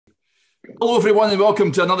Hello, everyone, and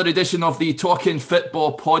welcome to another edition of the Talking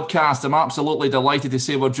Football podcast. I'm absolutely delighted to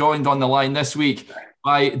say we're joined on the line this week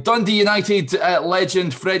by Dundee United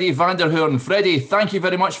legend Freddie van der Hoorn. Freddie, thank you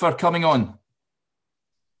very much for coming on.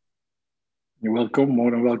 You're welcome,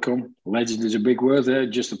 more than welcome. Legend is a big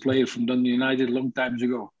word, just a player from Dundee United long times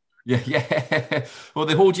ago. Yeah. Well,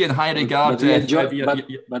 they hold you in high regard.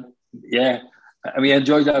 But we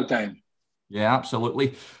enjoyed our time. Yeah,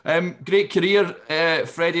 absolutely. Great career,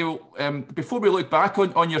 Freddie. Before we look back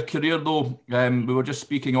on your career, though, we were just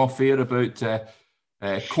speaking off air about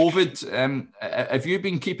COVID. Have you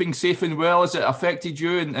been keeping safe and well? Has it affected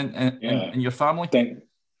you and your family?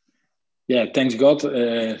 Thanks God.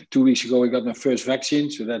 2 weeks ago, I got my first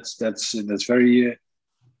vaccine, so that's very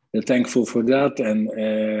thankful for that. And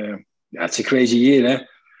it's a crazy year.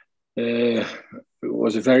 It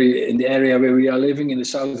was in the area where we are living in the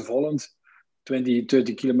south of Holland. 20,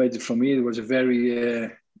 30 kilometers from here, it was a very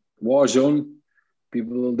war zone.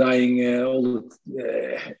 People dying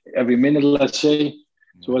every minute, let's say.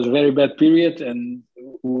 So it was a very bad period. And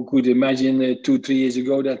who could imagine 2-3 years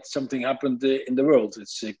ago that something happened in the world?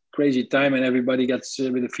 It's a crazy time, and everybody gets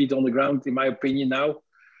with their feet on the ground, in my opinion, now,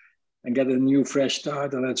 and get a new, fresh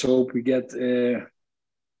start. And let's hope we get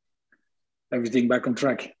everything back on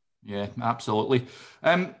track. Yeah, absolutely.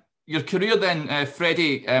 Your career then,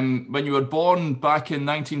 Freddie, when you were born back in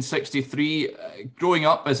 1963, growing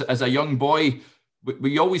up as a young boy, were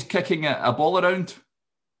you always kicking a ball around?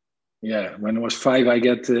 Yeah, when I was 5, I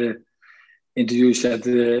got introduced at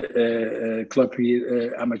the club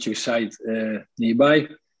here, amateur side nearby.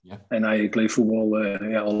 Yeah. And I played football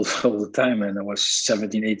all the time. And I was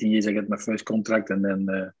 17, 18 years, I got my first contract, and then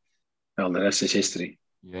the rest is history.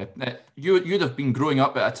 Yeah, you'd have been growing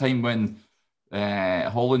up at a time when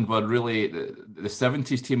Holland were really the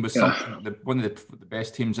 70s team was one of the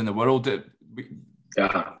best teams in the world.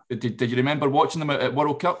 Did you remember watching them at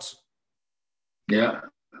World Cups? Yeah,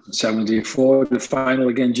 74, the final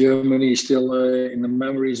against Germany is still in the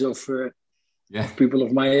memories of people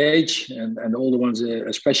of my age and older ones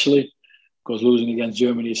especially, because losing against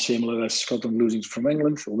Germany is similar as Scotland losing from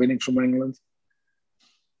England or winning from England.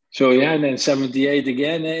 So and then 78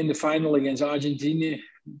 again in the final against Argentina.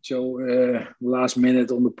 So last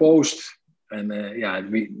minute on the post, and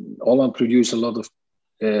Holland produced a lot of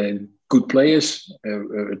good players,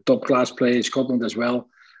 top class players, Scotland as well.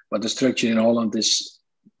 But the structure in Holland was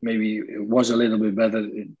a little bit better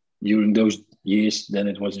during those years than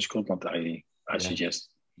it was in Scotland. I suggest.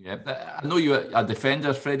 Yeah, I know you're a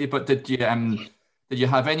defender, Freddie, but did you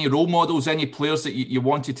have any role models, any players that you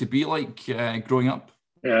wanted to be like growing up?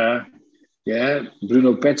 Yeah,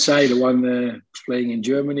 Bruno Petzai, the one playing in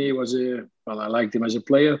Germany, I liked him as a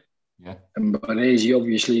player. Yeah, and Baresi,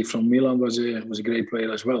 obviously from Milan, was a great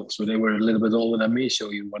player as well. So they were a little bit older than me, so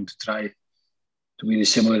you want to try to be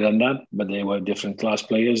similar than that. But they were different class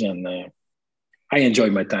players, and I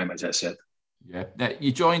enjoyed my time, as I said. Yeah,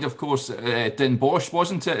 you joined, of course, Den Bosch,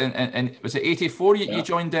 wasn't it? And was it 84? You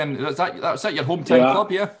joined them. Was that your hometown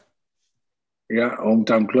club? Yeah. Yeah,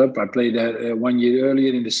 hometown club. I played there 1 year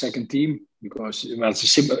earlier in the second team because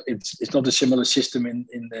it's not a similar system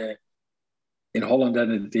in Holland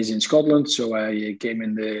than it is in Scotland. So I came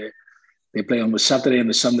in they play on the Saturday and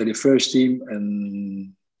the Sunday the first team,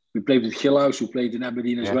 and we played with Gilhuis, who played in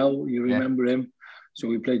Aberdeen as well. You remember him? So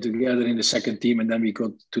we played together in the second team, and then we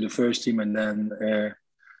got to the first team, and then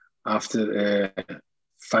after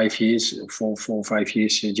 5 years, 4 or 5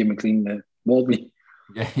 years, Jim McLean bought me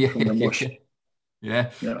from Den Bosch.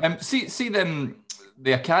 Yeah. See them,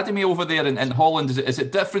 the academy over there in Holland, is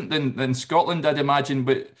it different than Scotland, I'd imagine?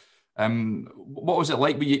 But what was it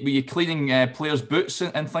like? Were you cleaning players' boots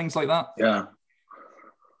and things like that? Yeah.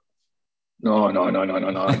 No.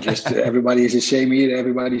 Just everybody is the same here.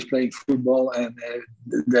 Everybody's playing football, and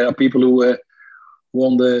there are people who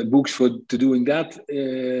won the books for doing that.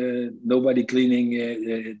 Nobody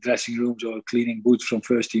cleaning dressing rooms or cleaning boots from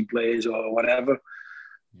first team players or whatever.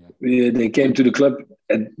 Yeah. They came to the club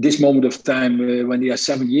at this moment of time when they are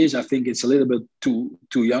 7 years. I think it's a little bit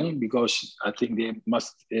too young, because I think they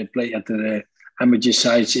must play at the amateur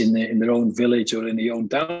sides in their own village or in their own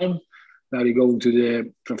town. Now they go to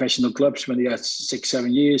the professional clubs when they are 6,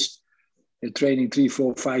 7 years. They're training 3,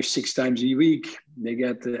 4, 5, 6 times a week. They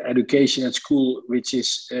get education at school, which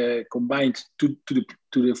is combined to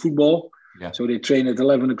the football. Yeah. So they train at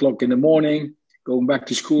 11 o'clock in the morning, going back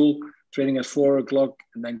to school, training at 4 o'clock,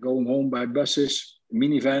 and then going home by buses,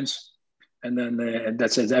 minivans. And then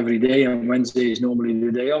that's it every day. And Wednesday is normally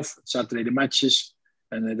the day off. Saturday, the matches.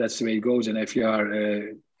 And that's the way it goes. And if you are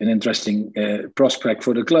an interesting prospect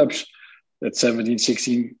for the clubs, at 17,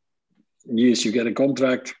 16 years, you get a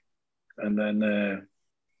contract. And then,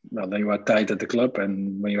 well, then you are tight at the club,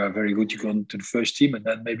 and when you are very good, you go to the first team, and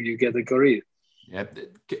then maybe you get a career. Yeah.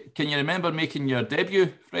 Can you remember making your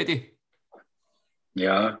debut, Freddie?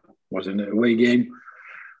 Yeah, it was an away game.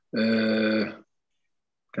 Can't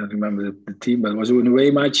remember the team, but it was an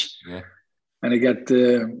away match. Yeah. And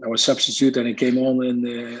I was substitute, and I came on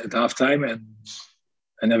at half time, and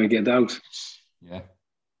I never get out. Yeah,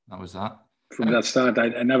 that was that. From that start,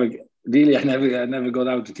 I never got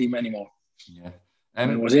out the team anymore. Yeah.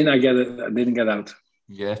 When I was in, I didn't get out.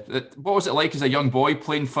 Yeah. What was it like as a young boy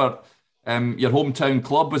playing for your hometown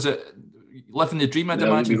club? Was it living the dream, I'd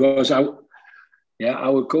imagine? Because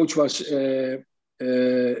our coach was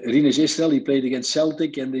Rinus Israel. He played against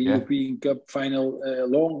Celtic in the European Cup final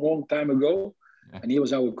long time ago. Yeah. And he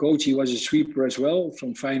was our coach. He was a sweeper as well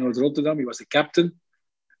from Feyenoord Rotterdam. He was the captain.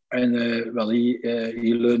 And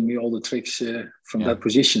he learned me all the tricks from that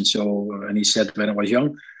position. So, and he said when I was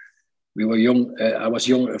young, we were young. I was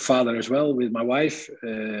young father as well with my wife.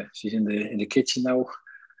 She's in the kitchen now.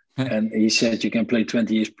 And he said you can play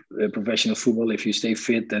 20 years professional football if you stay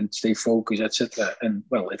fit and stay focused, etc. And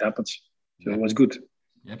well, it happens. So it was good.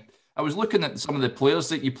 Yeah, I was looking at some of the players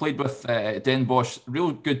that you played with at Den Bosch.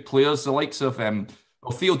 Real good players, the likes of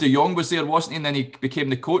Theo de Jong was there, wasn't he? And then he became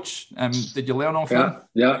the coach. Did you learn off him?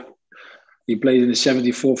 Yeah. He played in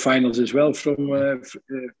the / finals as well from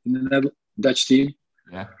the Dutch team.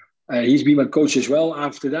 Yeah. He's been my coach as well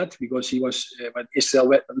after that, because he was when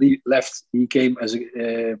Israel left, he came as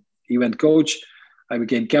he went coach. I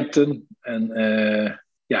became captain, and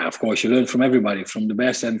of course you learn from everybody, from the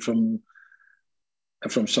best and from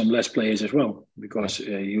some less players as well, because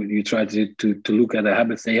you try to look at the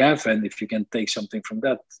habits they have, and if you can take something from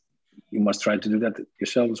that, you must try to do that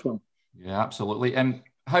yourself as well. Yeah, absolutely. And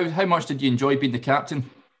how much did you enjoy being the captain?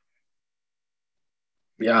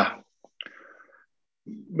 Yeah.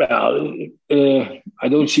 Well, I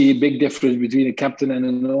don't see a big difference between a captain and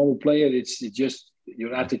a normal player. It's just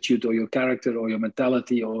your attitude or your character or your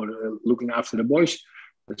mentality or looking after the boys.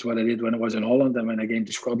 That's what I did when I was in Holland, and when I came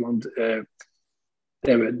to Scotland.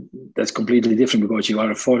 That's completely different, because you are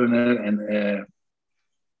a foreigner, and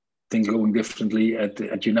things going differently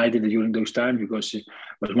at United during those times, because there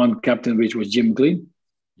was one captain, which was Jim McLean.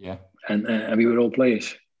 Yeah. And we were all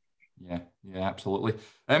players. Yeah, absolutely.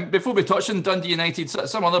 Before we touch on Dundee United,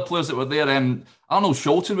 some other players that were there, Arnold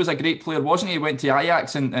Scholten was a great player, wasn't he? He went to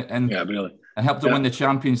Ajax and really. And helped them win the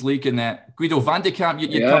Champions League. And Guido van de Kamp,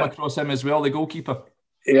 you'd come across him as well, the goalkeeper.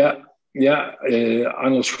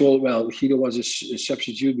 Arnold Scholten, well, Guido was a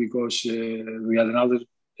substitute because we had another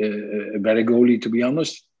better goalie, to be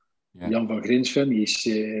honest. Jan van Grinsven.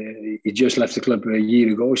 He just left the club a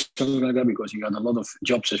year ago, something like that, because he got a lot of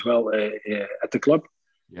jobs as well at the club.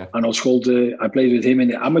 Yeah. Arnold Scholten, I played with him in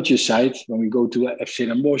the amateur side when we go to FC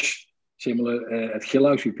Den Bosch, similar at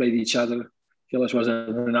Gilhuis. We played each other. Gilhuis was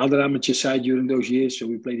another amateur side during those years, so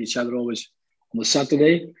we played each other always on the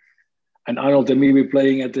Saturday. And Arnold and me were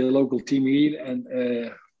playing at the local team here, and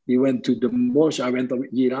he went to Den Bosch. I went a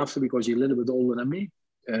year after because he's a little bit older than me.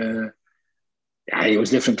 He was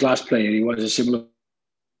a different class player. He was a similar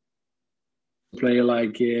player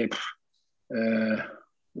like,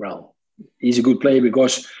 he's a good player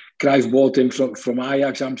because Cruyff bought him from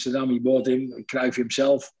Ajax Amsterdam. He bought him, Cruyff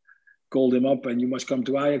himself called him up, and you must come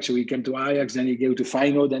to Ajax. So he came to Ajax, then he go to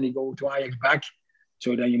Feyenoord, then he go to Ajax back.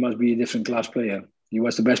 So then you must be a different class player. He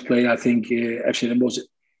was the best player I think FC Den Bosch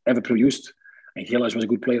ever produced. And Gilhuis was a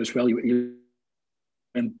good player as well. He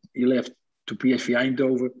left to PSV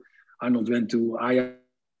Eindhoven. Arnold went to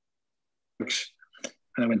Ajax,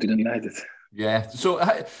 and I went to Dundee United. Yeah. So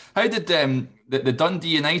how did the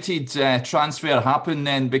Dundee United transfer happen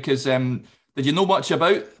then? Because did you know much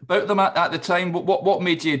about them at the time? What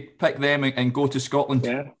made you pick them and go to Scotland?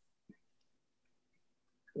 Yeah.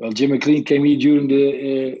 Well, Jim McLean came here during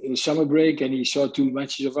the summer break, and he saw 2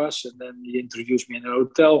 matches of us, and then he introduced me in a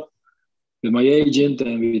hotel with my agent,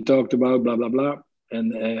 and we talked about blah, blah, blah.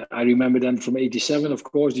 And I remember then from 87, of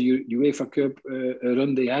course, the UEFA Cup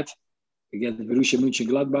run they had against Borussia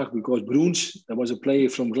Mönchengladbach, because Bruns, there was a player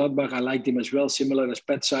from Gladbach. I liked him as well, similar as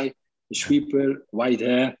Petsai, the sweeper, white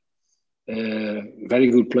hair. Very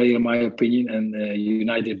good player, in my opinion. And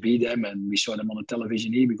United beat them, and we saw them on the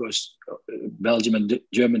television here because Belgium and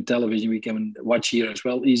German television we can watch here as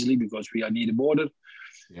well easily because we are near the border.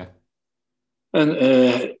 Yeah. And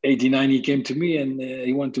 89, he came to me, and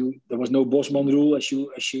he wanted to. There was no Bosman rule, as you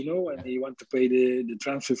know, and he wanted to pay the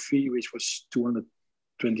transfer fee, which was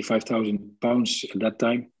 £225,000 at that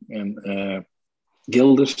time, and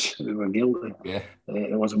guilders. Yeah.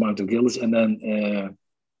 It was amount of guilders, and then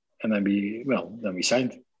we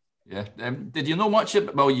signed. Yeah. Did you know much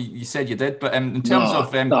about, well, you said you did, but in terms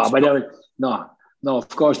of... No, of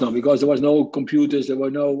course not, because there was no computers, there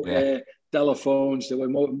were no telephones, there were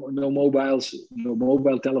no mobiles, no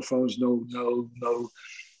mobile telephones, no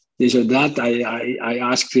this or that. I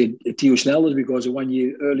asked Theo Snelders, because 1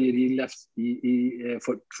 year earlier he left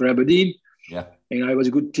for Aberdeen. Yeah. And I was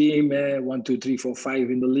a good team, 1, 2, 3, 4, 5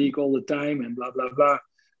 in the league all the time, and blah, blah, blah.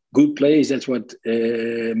 Good players, that's what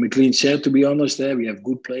McLean said, to be honest. We have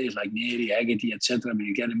good players like Neri, Haggerty, etc. But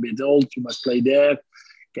you get a bit old, you must play there.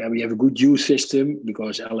 Yeah, we have a good youth system,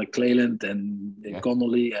 because Alec Cleland and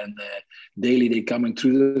Connolly and Daly, they coming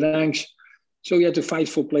through the ranks. So you had to fight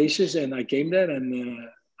for places, and I came there, and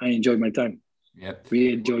I enjoyed my time. Yeah.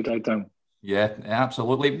 We enjoyed our time. Yeah,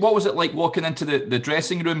 absolutely. What was it like walking into the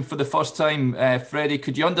dressing room for the first time, Freddie?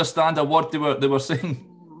 Could you understand a word they were saying?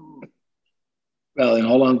 Well, in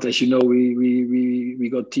Holland, as you know, we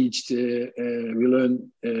got taught, we learn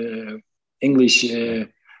English when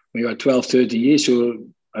you are 12, 13 years. So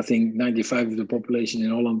I think 95% of the population in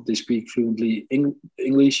Holland, they speak fluently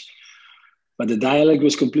English. But the dialect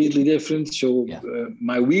was completely different. So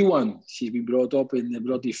my wee one, she's been brought up in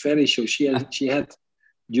Brodie Ferry. So she had,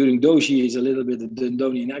 during those years, a little bit of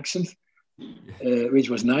Dundonian accent, which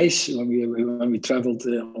was nice when we traveled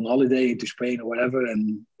on holiday to Spain or whatever.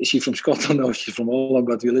 And is she from Scotland? No, she's from Holland,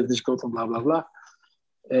 but we lived in Scotland, blah, blah, blah.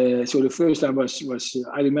 So the first time was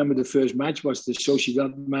I remember the first match was the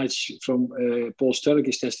Sociedad match from Paul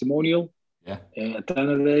Sturrock's testimonial at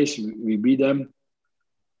Tannadice. We beat them,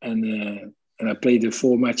 and I played the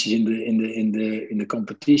 4 matches in the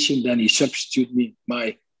competition. Then he substituted me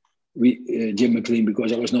Jim McLean,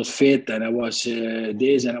 because I was not fit, and I was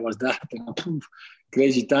this and I was that, and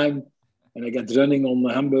crazy time. And I got running on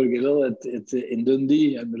the Hamburger Hill in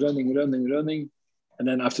Dundee, and running. And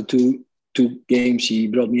then after two games, he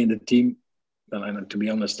brought me in the team. And to be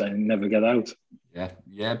honest, I never got out.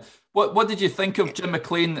 Yeah. What did you think of Jim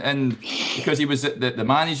McLean? And because he was the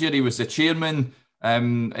manager, he was the chairman,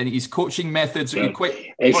 and his coaching methods. Yeah.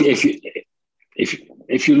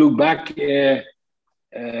 If you look back.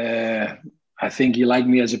 I think he liked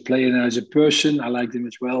me as a player and as a person. I liked him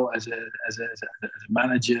as well as a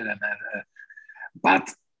manager.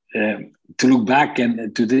 But to look back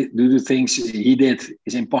and to do the things he did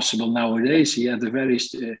is impossible nowadays. He had a very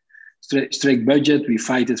strict budget. We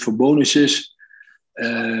fighted for bonuses.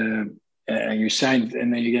 And you signed,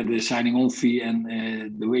 and then you get the signing on fee, and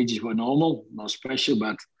the wages were normal, not special,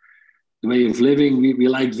 but the way of living, we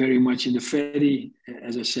liked very much in the ferry.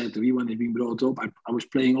 As I said, we wanted to be brought up. I was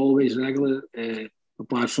playing always regular,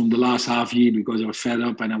 apart from the last half year, because I was fed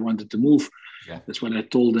up and I wanted to move. Yeah. That's what I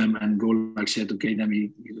told them. And Golak said, okay, then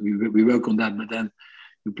we work on that. But then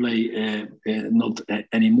we play not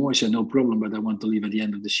anymore. I said, no problem, but I want to leave at the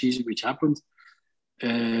end of the season, which happened.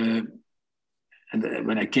 And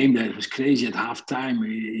when I came there, it was crazy at halftime.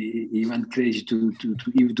 He went crazy to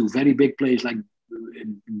even to very big players like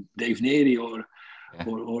Dave Neri or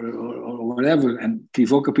whatever, and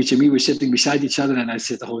Krivokapic and me were sitting beside each other, and I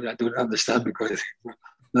said, "Oh, I don't understand, because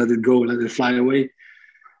let it go, let it fly away."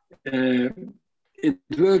 It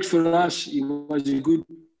worked for us. He was a good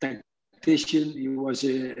tactician. He was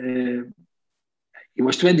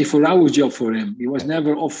 24 hours job for him. He was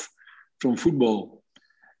never off from football.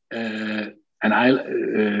 And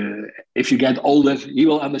if you get older, he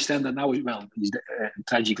will understand that now as well.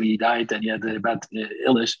 Tragically, he died, and he had a bad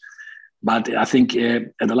illness. But I think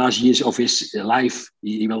at the last years of his life,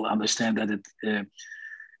 he will understand that it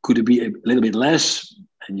could be a little bit less.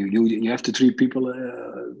 And you have to treat people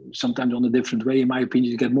sometimes on a different way, in my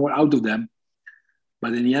opinion, to get more out of them.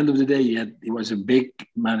 But in the end of the day, he was a big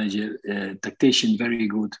manager, tactician, very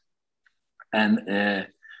good. And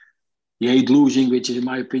he hated losing, which is, in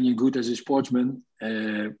my opinion, good as a sportsman.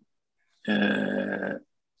 And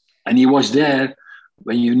he was there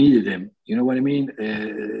when you needed him. You know what I mean?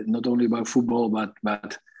 Not only about football,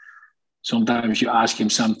 but sometimes you ask him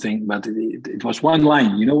something, but it was one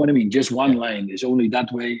line. You know what I mean? Just one line. It's only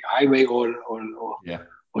that way, highway or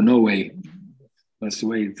no way. That's the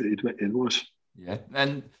way it was. Yeah.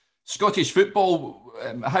 And Scottish football,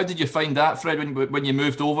 how did you find that, Fred, when you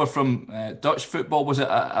moved over from Dutch football? Was it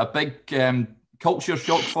a big culture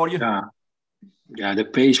shock for you? Yeah. The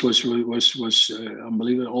pace was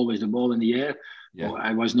unbelievable. Always the ball in the air. Yeah.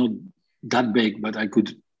 I was not that big, but I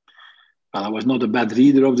could. Well, I was not a bad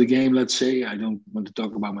reader of the game, let's say. I don't want to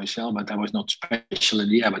talk about myself, but I was not special in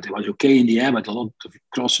the air. But it was okay in the air, but a lot of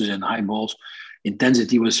crosses and high balls.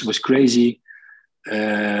 Intensity was crazy.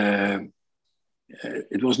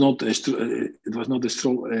 It was not a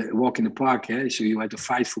strong walk in the park. So you had to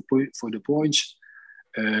fight for the points.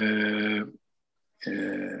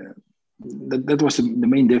 that was the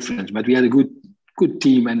main difference. But we had a good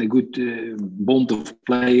team and a good bond of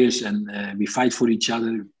players, and we fight for each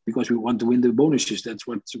other because we want to win the bonuses. That's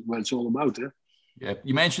what it's all about. Yeah,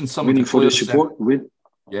 you mentioned some winning of the players, for the support.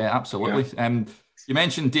 Yeah, absolutely. Yeah. You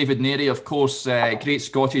mentioned David Narey, of course, great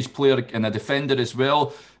Scottish player and a defender as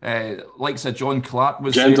well. Likes of John Clark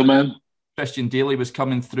was gentleman. Christian Daly was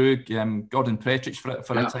coming through. Gordon Pretrich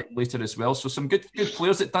for a time later as well. So some good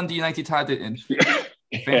players that Dundee United had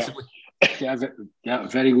defensively. Yeah,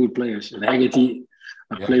 very good players. And Haggerty,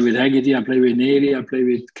 I play with Haggerty. I play with Narey. I play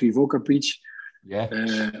with Krivokapic. Yeah.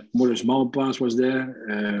 Morris Malpass was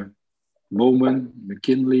there. Bowman,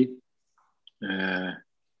 McKinley.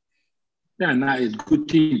 Good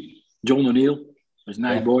team. John O'Neill was a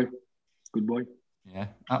nice boy. Good boy. Yeah,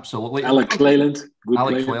 absolutely. Alec Cleland.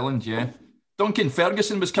 Alec Cleland, yeah. Duncan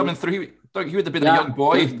Ferguson was coming through. He would have been a young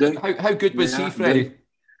boy. How good was he, Freddie?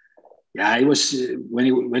 Yeah, he was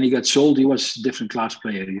when he got sold. He was a different class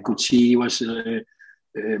player. You could see he was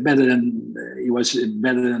better than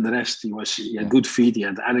the rest. He had good feet. He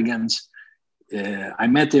had arrogance. I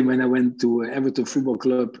met him when I went to Everton Football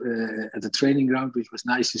Club at the training ground, which was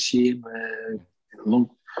nice to see him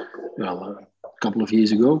a couple of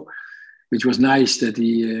years ago. Which was nice that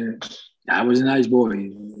he was a nice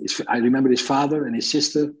boy. I remember his father and his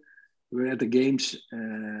sister were at the games.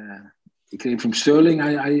 He came from Stirling,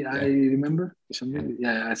 I remember.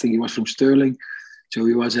 Yeah, I think he was from Stirling. So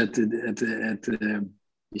he was he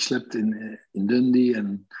slept in Dundee,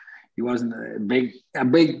 and he wasn't a big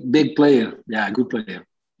player. Yeah, a good player.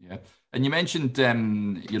 Yeah. And you mentioned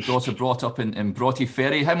your daughter brought up in Broughty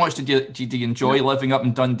Ferry. How much did you enjoy living up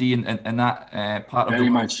in Dundee in that part of the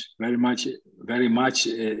world? Very much.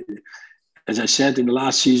 As I said in the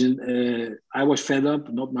last season, I was fed up,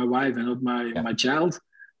 not my wife and not my child,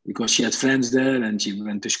 because she had friends there and she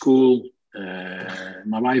went to school.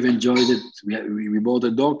 My wife enjoyed it. We bought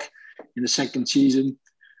a dog in the second season.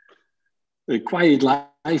 A quiet life,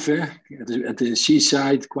 at the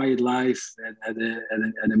seaside, quiet life, at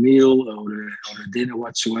a meal or a dinner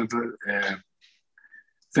whatsoever.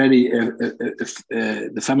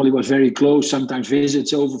 The family was very close. Sometimes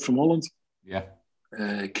visits over from Holland. Yeah.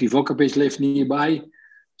 Krivokapic lived nearby,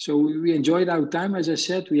 so we enjoyed our time. As I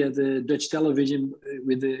said, we had the Dutch television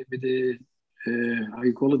with the how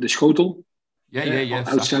you call it, the schotel. Yeah.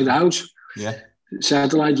 Outside the house. Yeah.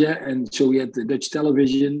 Satellite, and so we had the Dutch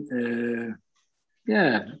television.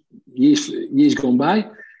 Years gone by,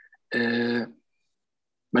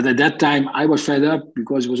 but at that time I was fed up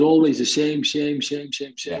because it was always the same, and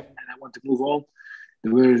I want to move on.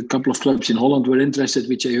 There were a couple of clubs in Holland were interested,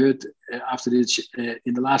 which I heard after this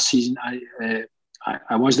in the last season. I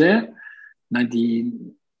was there,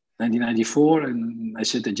 1994, and I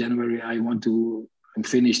said in January I'm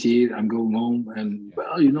finished here. I'm going home. And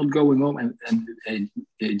well, you're not going home. And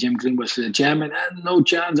Jim McLean was the chairman. And no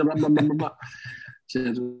chance. Blah blah blah blah.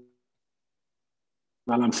 Said,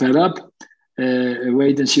 well, I'm fed up.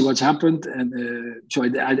 Wait and see what's happened. And so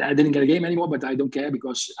I didn't get a game anymore, but I don't care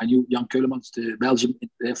because I knew Jan Keulemans, the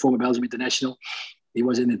former Belgium international. He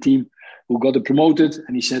was in the team who got promoted,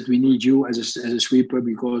 and he said, "We need you as a sweeper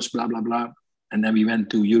because blah blah blah." And then we went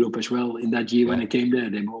to Europe as well in that year when I came there.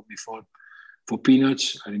 They bought me for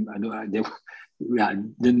peanuts.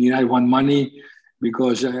 Dundee United won money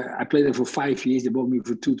because I played there for 5 years. They bought me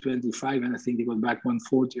for 225, and I think they got back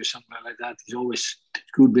 140 or something like that. He's always a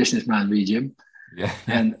good businessman, Jim. Yeah.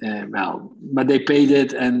 And but they paid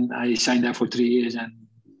it, and I signed there for 3 years, and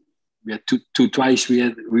we had twice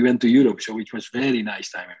we went to Europe, so it was very nice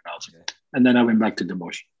time in Belgium. Yeah. And then I went back to Den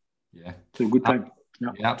Bosch. Yeah. So good time.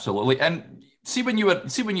 Yeah, absolutely. And see when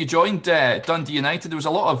you joined Dundee United, there was a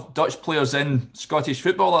lot of Dutch players in Scottish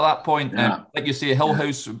football at that point. Yeah. Like you say,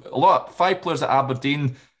 Hillhouse, a 5 players at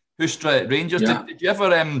Aberdeen, Hoostra at Rangers. Yeah. Did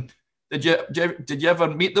you ever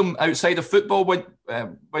meet them outside of football when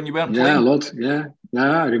you weren't playing? Yeah, a lot. Yeah.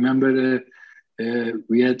 I remember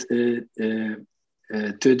we had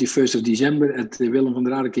 31st of December at Willem van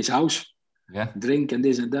der Arke's house. Yeah. Drink and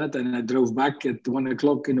this and that, and I drove back at 1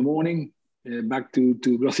 o'clock in the morning. Back to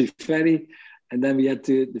Broughty Ferry, and then we had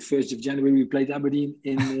the 1st of January we played Aberdeen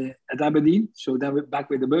at Aberdeen. So then we're back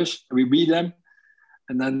with the bus, we beat them,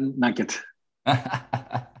 and then naked.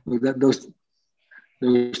 those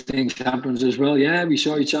things happens as well. Yeah, we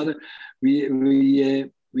saw each other. We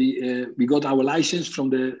got our license from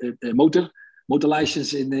the motor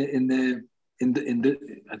license in the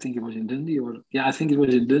I think it was in Dundee I think it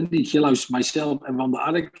was in Dundee. Hillhouse, myself, and Van der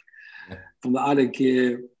Ark. Van der Ark.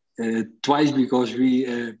 Twice because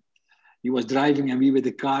he was driving and we with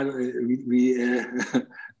the car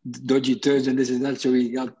dodgy turns and this and that. So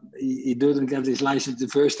he didn't get his license the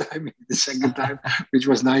first time, the second time, which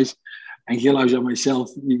was nice. And Gillaus and myself,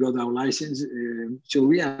 we got our license.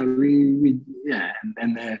 So in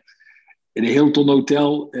the Hilton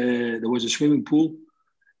Hotel, there was a swimming pool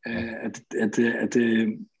at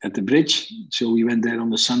the bridge. So we went there on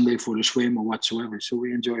the Sunday for a swim or whatsoever. So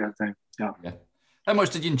we enjoyed that time. Yeah. How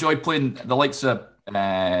much did you enjoy playing the likes of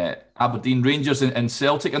Aberdeen, Rangers and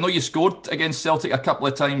Celtic? I know you scored against Celtic a couple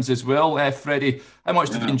of times as well, Freddie. How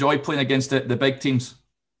much did you enjoy playing against the big teams?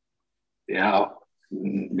 Yeah,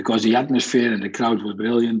 because the atmosphere and the crowd was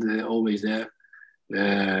brilliant, always there.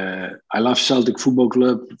 I love Celtic Football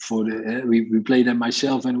Club. We played them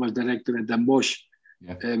myself and was director at Den Bosch.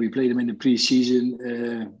 Yeah. We played them in the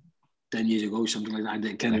pre-season 10 years ago, something like that.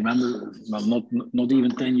 I can't remember, but not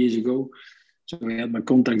even 10 years ago. So we had my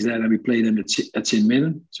contacts there and we played them at St.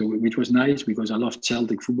 Mirren, which was nice because I loved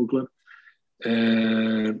Celtic Football Club.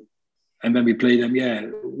 And when we played them,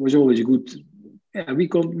 it was always a good. Yeah,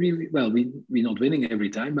 we're not winning every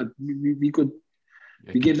time, but we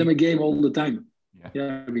give them a game all the time.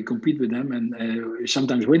 Yeah, we compete with them and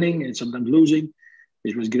sometimes winning and sometimes losing,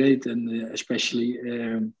 which was great, and especially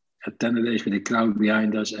at Tannadice with the crowd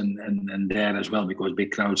behind us and there as well, because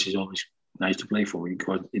big crowds is always nice to play for,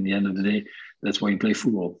 because in the end of the day, that's why you play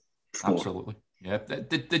football for. Absolutely. Yeah.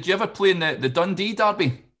 Did you ever play in the Dundee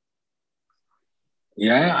derby?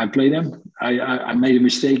 Yeah, I played them. I made a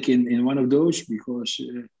mistake in one of those because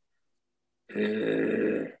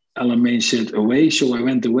Alan Main said away, so I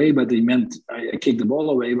went away, but he meant I kicked the ball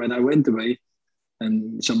away, but I went away,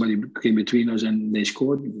 and somebody came between us and they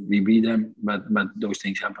scored. We beat them, but those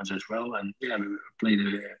things happen as well. And yeah, I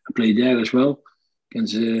played there as well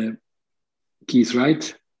against Keith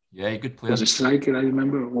Wright. Yeah, good player. Was a striker, I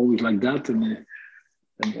remember, always like that, and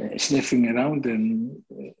sniffing around, and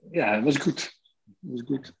it was good. It was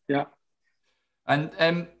good, yeah.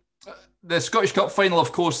 And the Scottish Cup final,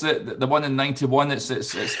 of course, the one in '91,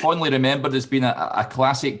 it's fondly remembered as being a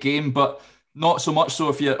classic game, but not so much so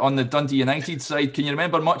if you're on the Dundee United side. Can you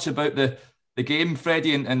remember much about the game,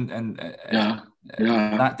 Freddie, and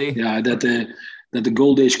that day? Yeah, that the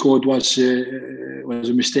goal they scored was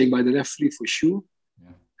a mistake by the referee for sure.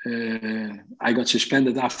 I got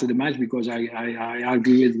suspended after the match because I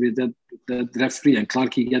argued with that referee, and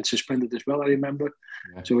Clarkey got suspended as well, I remember.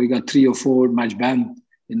 Yeah. So we got 3 or 4 match ban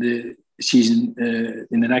in the season,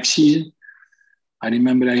 in the next season. I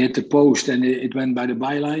remember I hit the post and it went by the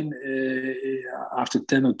byline after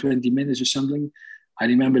 10 or 20 minutes or something. I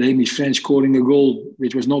remember Hamish French scoring a goal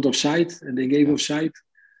which was not offside, and they gave offside.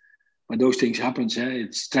 But those things happen.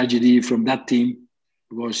 It's tragedy from that team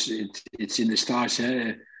because it's in the stars.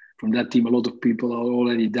 From that team, a lot of people are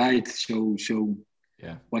already died. So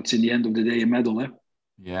what's in the end of the day a medal?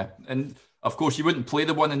 Yeah, and of course you wouldn't play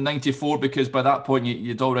the one in '94 because by that point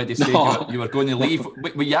you'd already said you were going to leave.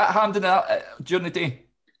 Were you at Hampden during the day?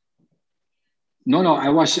 No, I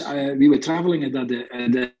was. We were traveling at that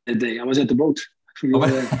day. I was at the boat. We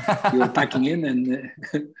were packing in, and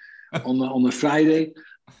on a Friday,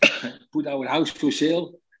 put our house for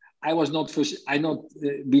sale. I not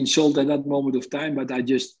been sold at that moment of time, but I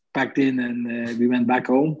just packed in and we went back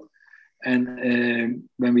home. And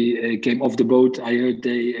when we came off the boat, I heard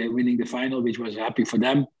they winning the final, which was happy for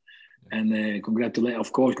them. And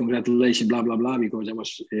congratulations, blah blah blah, because I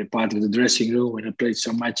was part of the dressing room and I played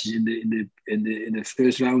some matches in the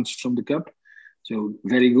first rounds from the cup. So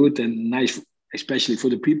very good and nice, especially for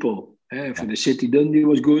the people. For the city, Dundee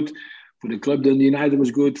was good. For the club, Dundee United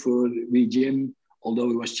was good. For Jim, although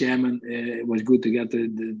he was chairman, it was good to get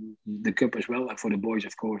the cup as well, and for the boys,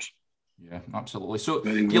 of course. Yeah, absolutely. So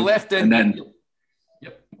you left in, and then,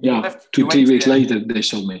 2-3 weeks later, they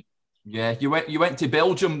sold me. Yeah, you went to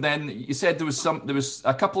Belgium. Then you said there was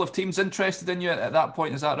a couple of teams interested in you at that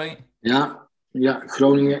point. Is that right? Yeah,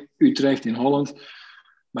 Groningen, Utrecht in Holland,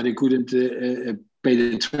 but they couldn't pay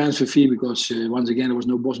the transfer fee because once again there was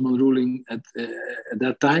no Bosman ruling at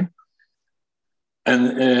that time.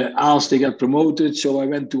 And Aalst, they got promoted, so I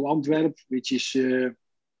went to Antwerp, which is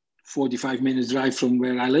 45 minutes drive from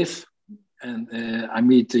where I live. And I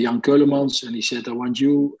meet Jan Keulemans, and he said, "I want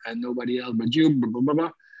you and nobody else but you." Blah, blah, blah,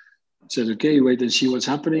 blah. I said, "Okay, wait and see what's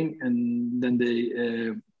happening." And then they,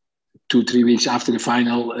 2-3 weeks after the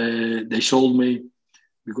final, they sold me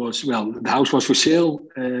because, well, the house was for sale,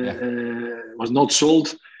 was not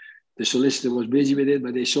sold. The solicitor was busy with it,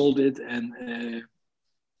 but they sold it, and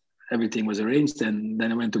everything was arranged. And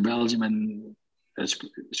then I went to Belgium, and it's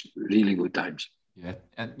really good times. Yeah,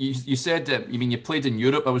 and you said you played in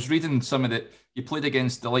Europe. I was reading some of it. You played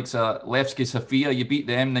against the likes of Levski Sofia. You beat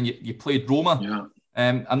them, then you played Roma.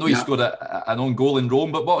 I know you scored an own goal in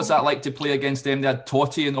Rome, but what was that like to play against them? They had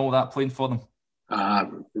Totti and all that playing for them.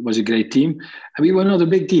 It was a great team, and we were not a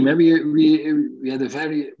big team. We had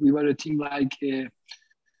we were a team like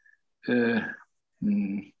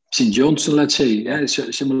St. Johnson, let's say, yeah,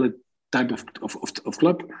 similar type of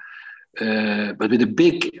club, but with a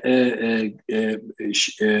big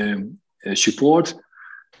support.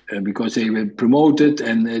 Because they were promoted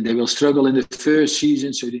and they will struggle in the first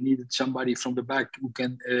season, so they needed somebody from the back who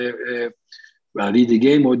can read the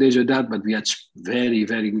game or this or that. But we had very,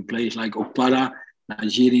 very good players like Okpara,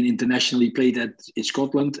 Nigerian internationally played in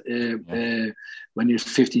Scotland when he was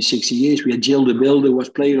 15, 16 years. We had Jill de Bilde, was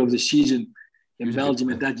player of the season in Belgium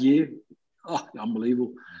at that year. Oh,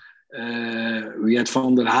 unbelievable. We had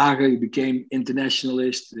Van der Hagen, he became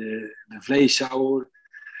internationalist, the Vleesauer.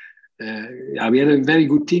 We had a very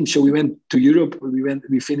good team, so we went to Europe.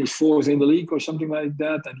 We finished 4th in the league or something like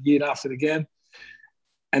that, and the year after again.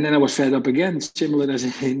 And then I was fed up again, similar as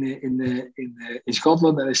in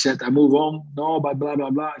Scotland. And I said, I move on. No, but blah blah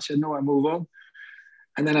blah. I said, no, I move on.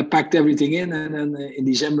 And then I packed everything in, and then in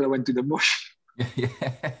December I went to Den Bosch.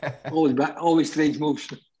 Always strange moves.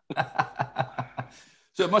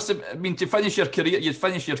 So it must have. I mean, to finish your career, you'd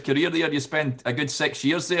finished your career there. You spent a good 6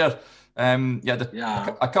 years there. You had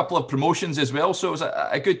a couple of promotions as well, so it was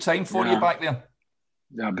a good time for you back there.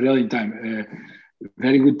 Yeah, brilliant time.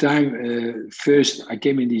 Very good time. First, I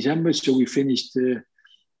came in December, so we finished,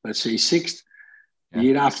 let's say, 6th. The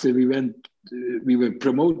year after, we were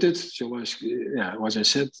promoted. So as I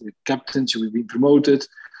said, captain. So we've been promoted.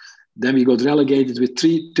 Then we got relegated with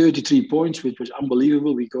 33 points, which was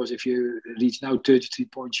unbelievable, because if you reach now 33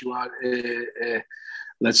 points, you are,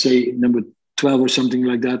 let's say, number 12 or something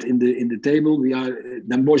like that in the table. We are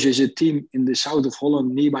Den Bosch is a team in the south of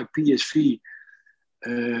Holland, nearby PSV,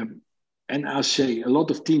 and I say a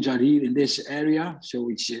lot of teams are here in this area. So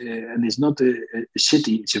it's and it's not a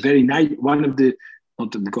city. It's a very nice one of the,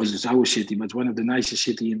 not because it's our city, but one of the nicest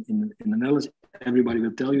city in the Netherlands. Everybody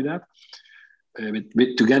will tell you that.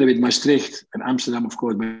 Together with Maastricht and Amsterdam, of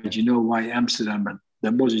course, but you know why Amsterdam. But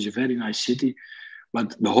Den Bosch is a very nice city.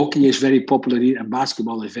 But the hockey is very popular here, and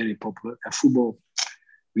basketball is very popular. And football,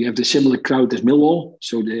 we have the similar crowd as Millwall.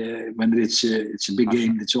 So when it's a big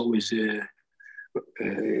game, it's always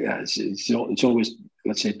it's always,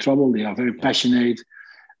 let's say, trouble. They are very passionate.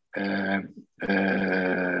 Some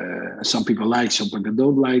people like, some people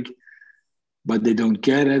don't like, but they don't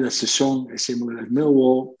care. That's the song, similar as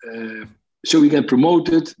Millwall. So we get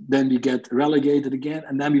promoted, then we get relegated again,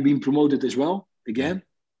 and then we've been promoted as well again.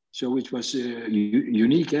 So which was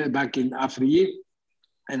unique back in after a year.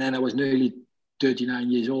 And then I was nearly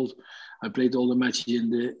 39 years old. I played all the matches in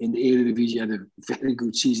the Eredivisie. I had a very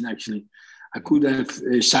good season, actually. I could have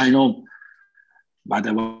signed on, but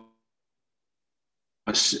I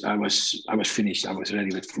was finished. I was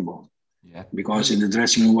ready with football. Yeah. Because in the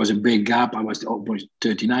dressing room was a big gap. I was almost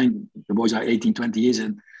 39. The boys are 18, 20 years,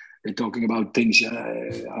 and they're talking about things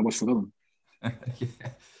I was forgotten.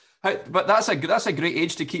 But that's a great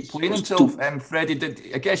age to keep playing until,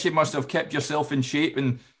 Freddie. I guess you must have kept yourself in shape.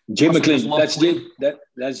 And Jim McLean,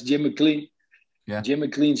 that's Jim McLean. Yeah. Jim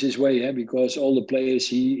McLean's his way, because all the players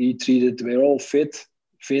he treated were all fit.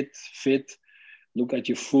 Look at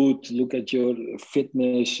your food, look at your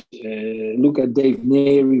fitness. Look at Dave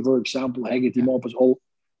Neary, for example. Haggerty Mob was all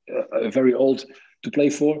very old to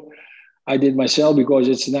play for. I did myself because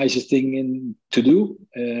it's the nicest thing to do.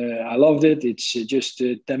 I loved it. It's just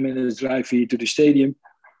a 10 minutes drive here to the stadium.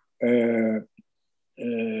 I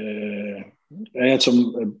had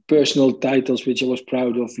some personal titles which I was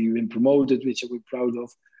proud of. We've been promoted, which I was proud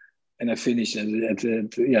of, and I finished at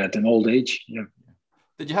an old age. Yeah.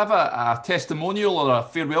 Did you have a testimonial or a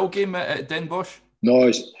farewell game at Den Bosch?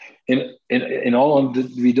 No, in Holland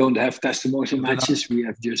we don't have testimonial matches. We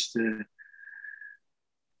have just a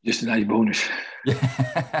nice bonus.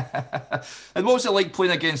 Yeah. And what was it like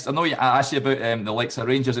playing against? I know I asked you about the likes of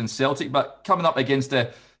Rangers and Celtic, but coming up against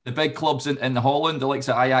the big clubs in Holland, the likes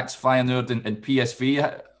of Ajax, Feyenoord, and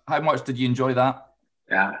PSV. How much did you enjoy that?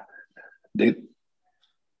 Yeah,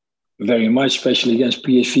 very much, especially against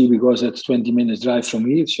PSV, because that's 20 minutes drive from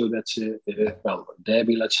here. So that's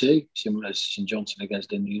derby, let's say, similar as St. Johnson against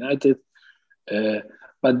Dundee United.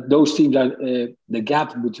 But those teams are the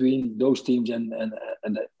gap between those teams and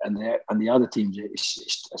the other teams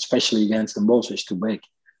is especially against Den Bosch, is too big.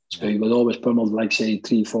 So you will always pummel, like say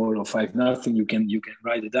 3-4 or 5-0. You can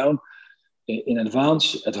write it down in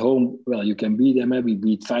advance. At home, well, you can beat them. We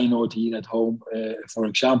beat Feyenoord here at home, for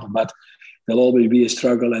example. But there'll always be a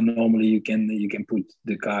struggle, and normally you can put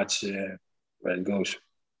the cards where it goes.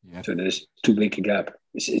 Yeah. So there's too big a gap.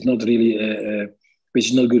 It's not really which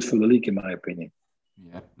is not good for the league, in my opinion.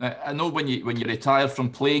 Yeah, I know when you retire from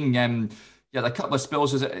playing, you had a couple of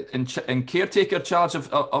spells as in caretaker charge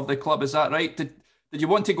of the club. Is that right? Did you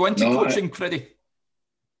want to go into coaching, Freddie?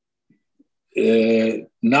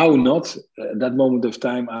 Now not. At that moment of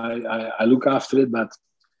time, I look after it, but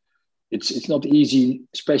it's not easy,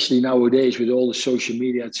 especially nowadays with all the social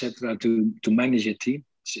media, etc., to manage a team.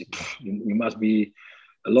 You must be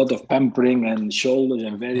a lot of pampering and shoulders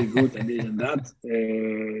and very good and this and that.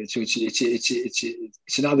 So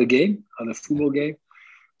it's another game, another football game.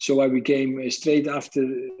 So I became straight after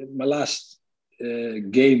my last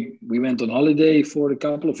game. We went on holiday for a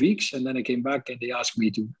couple of weeks, and then I came back and they asked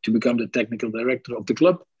me to become the technical director of the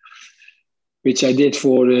club, which I did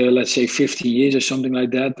for let's say 15 years or something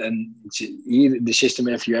like that. And here the system,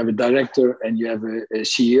 if you have a director and you have a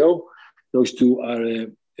CEO, those two are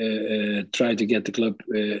try to get the club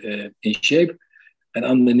in shape. And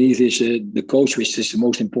underneath is the coach, which is the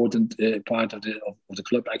most important part of the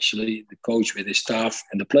club, actually, the coach with his staff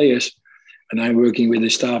and the players. And I'm working with the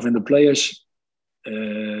staff and the players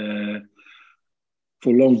for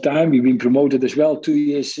a long time. We've been promoted as well. 2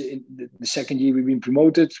 years, in the second year we've been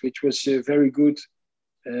promoted, which was very good.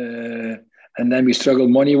 And then we struggled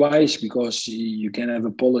money-wise because you can have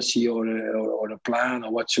a policy or a plan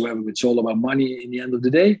or whatsoever. It's all about money in the end of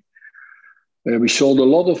the day. We sold a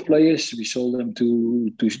lot of players. We sold them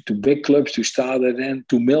to big clubs, to Stade Rennes,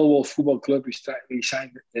 to Millwall Football Club. We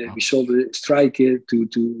sold the striker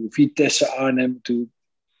to Vitesse Arnhem, to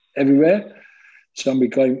everywhere. Some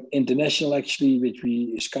became international, actually, which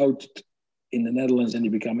we scouted in the Netherlands, and they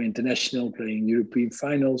become international, playing European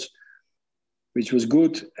finals, which was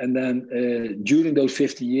good. And then during those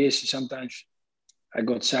 50 years, sometimes I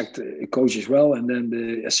got sacked coach as well. And then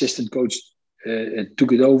the assistant coach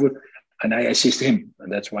took it over and I assist him.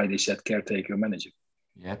 And that's why they said caretaker manager.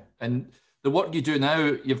 Yeah. And the work you do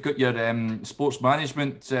now, you've got your sports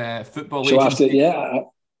management, football so agency.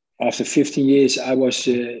 After 15 years, I was,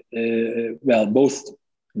 both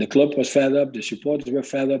the club was fed up, the supporters were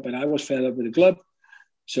fed up, and I was fed up with the club.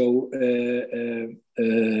 So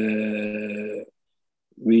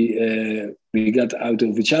we got out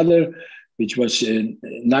of each other, which was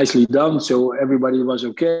nicely done. So everybody was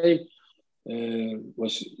okay.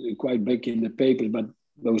 Was quite big in the paper, but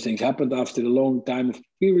those things happened after a long time of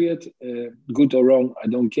period. Good or wrong, I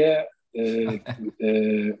don't care.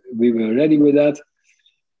 We were ready with that.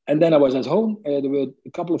 And then I was at home. There were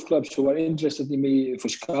a couple of clubs who were interested in me for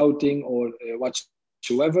scouting or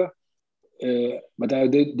whatsoever. But I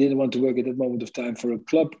didn't want to work at that moment of time for a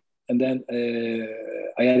club. And then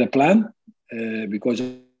I had a plan because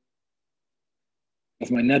of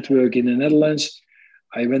my network in the Netherlands.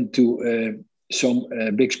 I went to some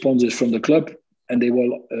big sponsors from the club, and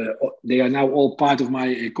they are now all part of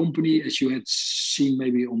my company. As you had seen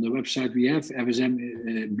maybe on the website, we have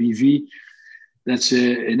FSM BV. That's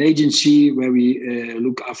an agency where we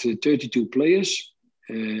look after 32 players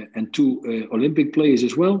and 2 Olympic players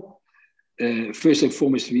as well. First and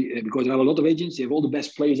foremost, because there are a lot of agents, they have all the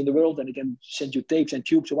best players in the world, and they can send you tapes and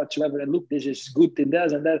tubes or whatsoever. And look, this is good in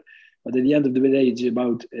that and that. But at the end of the day, it's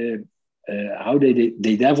about how they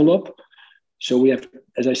develop. So we have,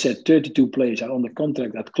 as I said, 32 players are on the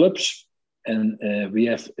contract at clubs, and we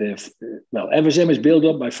have FSM is built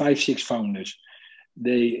up by 5-6 founders.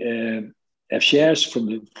 They have shares from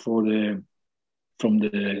the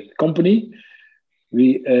company.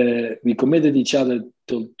 We committed each other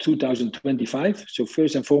till 2025. So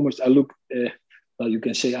first and foremost, I look. You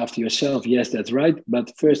can say after yourself, yes, that's right.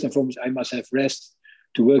 But first and foremost, I must have rest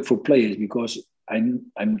to work for players, because I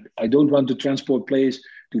don't want to transport players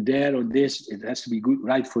to there or this. It has to be good,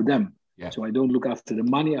 right for them. Yeah. So I don't look after the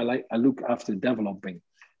money. I look after developing.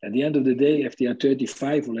 At the end of the day, if they are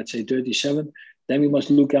 35 or let's say 37, then we must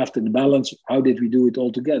look after the balance. How did we do it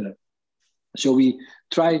all together? So we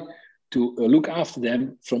try to look after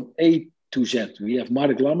them from A to Z. We have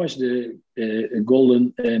Mark Lammers, the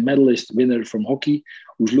golden medalist winner from hockey,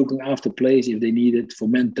 who's looking after players if they need it for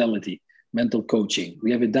mental coaching.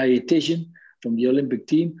 We have a dietitian from the Olympic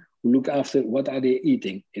team who look after what are they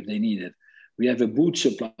eating if they need it. We have a boot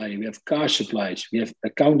supply, we have car supplies, we have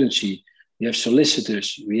accountancy, we have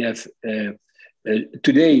solicitors, we have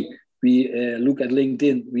today we look at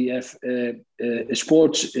LinkedIn, we have a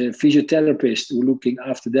sports physiotherapist who looking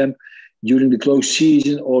after them during the closed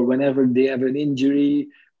season or whenever they have an injury,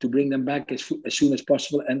 to bring them back as soon as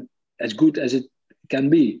possible and as good as it can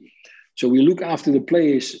be. So we look after the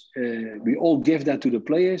players. We all give that to the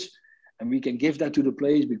players, and we can give that to the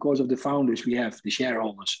players because of the founders we have, the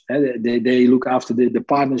shareholders. They look after the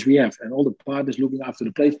partners we have, and all the partners looking after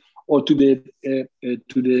the players, or to the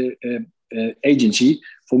agency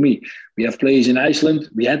for me. We have players in Iceland.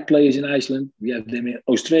 We had players in Iceland. We have them in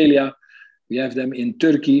Australia. We have them in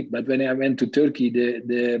Turkey. But when I went to Turkey,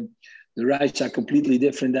 the rights are completely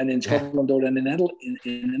different than in Scotland or in the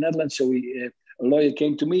Netherlands. So a lawyer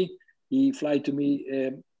came to me. He flew to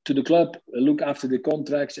me to the club, look after the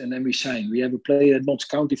contracts, and then we signed. We have a player at Notts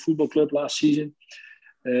County Football Club last season.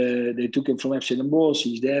 They took him from FC Den Bosch.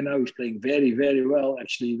 He's there now. He's playing very, very well.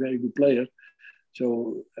 Actually, a very good player.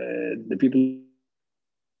 So the people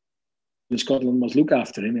in Scotland must look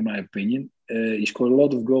after him, in my opinion. He scored a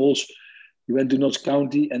lot of goals. He went to Notts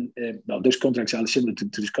County, and those contracts are similar to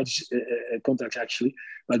the Scottish contracts, actually.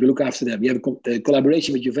 But we look after them. We have a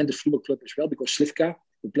collaboration with Juventus Football Club as well, because Slivka,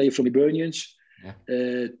 the player from Hibernians,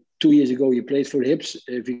 2 years ago he played for Hibs.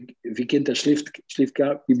 Vikinta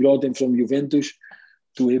Slivka, we brought him from Juventus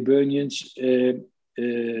to Hibernians.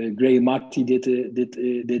 Graham Marty did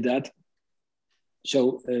that.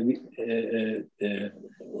 So we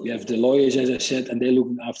have the lawyers, as I said, and they're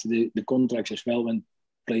looking after the contracts as well when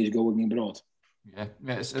players going abroad. Yeah,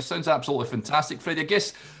 it sounds absolutely fantastic, Freddie. I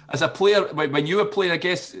guess as a player, when you were playing, I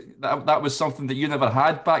guess that was something that you never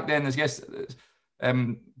had back then. I guess,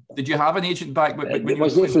 did you have an agent back when it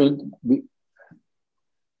was different?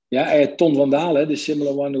 I had Ton van Dalen, the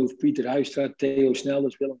similar one with Peter Huistra, Theo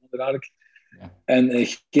Snelders, Willem van der Ark, and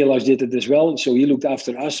Gilas did it as well. So he looked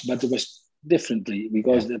after us, but it was differently,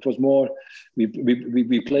 because that was more,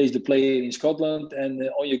 we placed the player in Scotland, and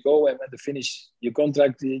on you go, and when you finish your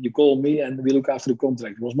contract, you call me and we look after the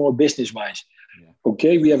contract. It was more business-wise.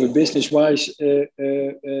 Okay, we have a business-wise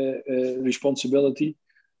responsibility,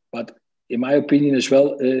 but in my opinion as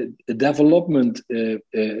well, a development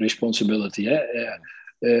responsibility.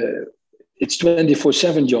 It's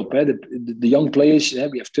 24/7 job. The young players,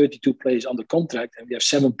 we have 32 players under contract, and we have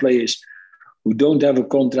 7 players who don't have a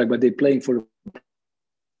contract, but they're playing for a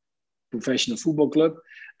professional football club.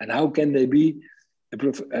 And how can they be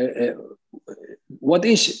what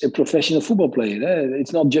is a professional football player?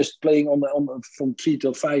 It's not just playing on from 3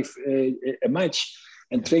 till 5 a match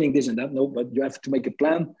and training this and that. No, but you have to make a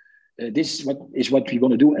plan. This is what we're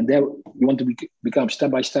going to do, and there you want to become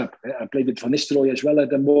step by step. I played with Van Nistelrooy as well at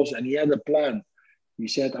Den Bosch, and he had a plan. He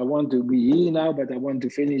said, I want to be here now, but I want to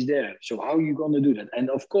finish there. So how are you going to do that? And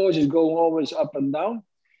of course, it's going always up and down,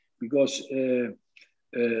 because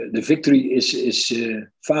the victory is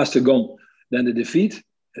faster gone than the defeat.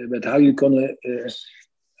 But how you gonna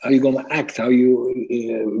act? How you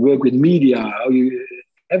work with media? How you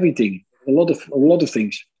everything? A lot of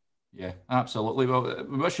things. Yeah, absolutely. Well,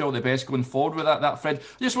 we wish you all the best going forward with that, Fred.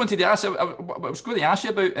 I just wanted to ask, I was going to ask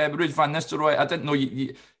you about Ruud van Nistelrooy. I didn't know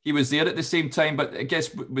he was there at the same time, but I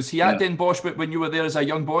guess, was he at Den Bosch when you were there as a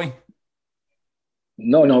young boy?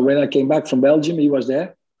 No. When I came back from Belgium, he was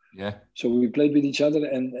there. Yeah. So we played with each other,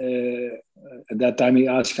 and at that time he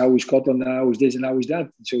asked, how is Scotland now, how is this and how is that?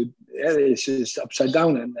 So it's upside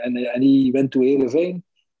down, and he went to Heerenveen.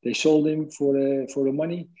 They sold him for the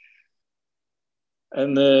money.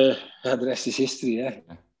 And the rest is history.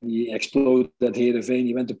 He exploded at Heerenveen.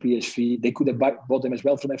 He went to PSV. They could have bought him as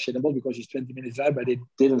well from FC Den Bosch, because he's 20 minutes drive, but they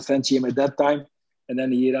didn't fancy him at that time. And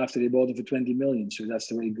then the year after, they bought him for 20 million. So that's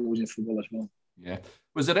the way it goes in football as well. Yeah.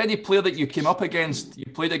 Was there any player that you came up against, you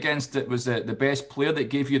played against, that was the best player that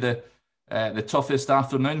gave you the toughest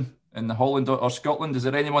afternoon in Holland or Scotland? Is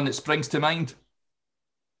there anyone that springs to mind?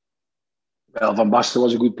 Well, Van Basten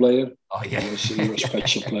was a good player. Oh, yeah. He was a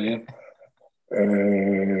special player.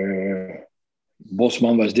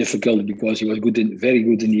 Bosman was difficult because he was very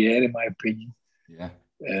good in the air, in my opinion.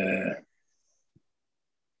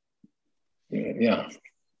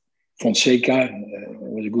 Fonseca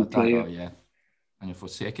was a good player. And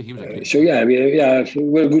Fonseca, he was a great player.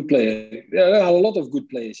 We're a good player. There are a lot of good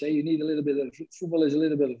players. You need a little bit of football, is a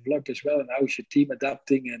little bit of luck as well, and how is your team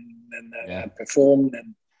adapting and perform.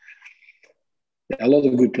 And a lot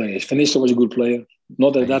of good players. Van Nistelrooy was a good player.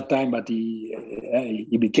 Not at that time, but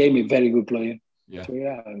he became a very good player. Yeah. So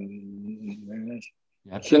very nice.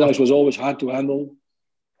 Gilas was always hard to handle.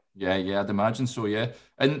 Yeah, I'd imagine so. Yeah,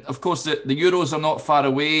 and of course the Euros are not far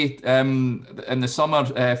away in the summer.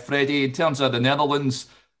 Freddie, in terms of the Netherlands,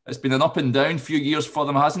 it's been an up and down few years for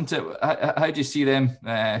them, hasn't it? How do you see them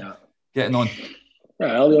getting on?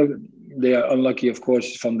 Well, they are unlucky, of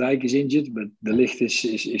course. Van Dijk is injured, but De Ligt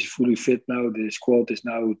is fully fit now. The squad is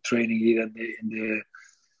now training here at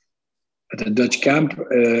the Dutch camp.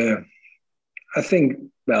 I think,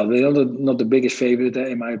 well, they're not the biggest favourite,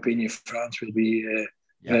 in my opinion. France will be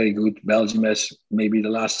very good. Belgium has maybe the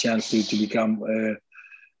last chance to become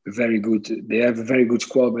very good. They have a very good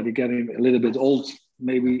squad, but they're getting a little bit old,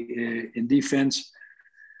 maybe in defence.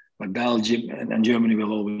 But Belgium and Germany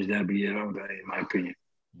will always there be around, in my opinion.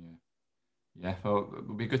 Yeah. Well, it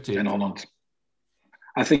will be good to. And Holland.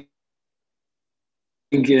 I think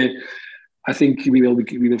we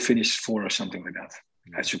will finish 4 or something like that.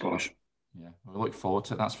 I suppose. Yeah, we look forward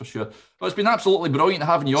to it. That's for sure. Well, it's been absolutely brilliant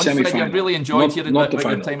having you on, Freddie. I've really enjoyed hearing about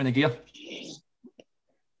your time in the gear.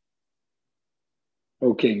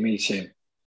 Okay, me same.